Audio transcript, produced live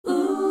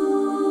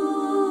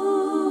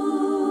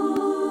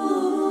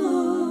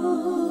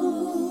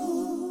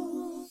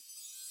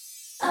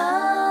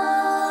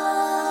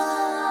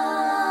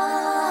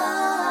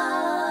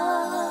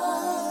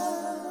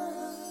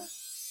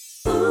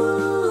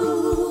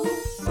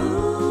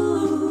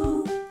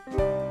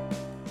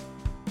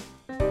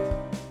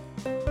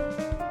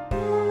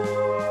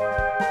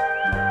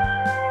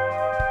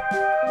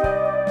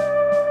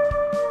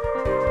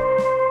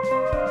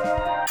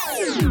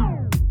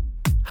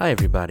Hi,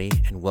 everybody,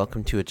 and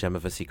welcome to A Gem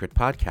of a Secret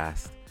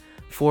podcast.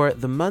 For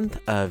the month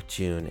of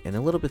June and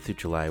a little bit through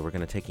July, we're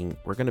going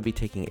to be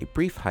taking a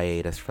brief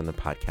hiatus from the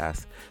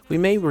podcast. We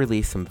may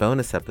release some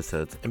bonus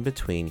episodes in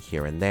between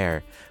here and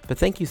there, but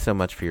thank you so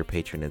much for your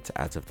patronage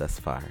as of thus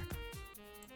far.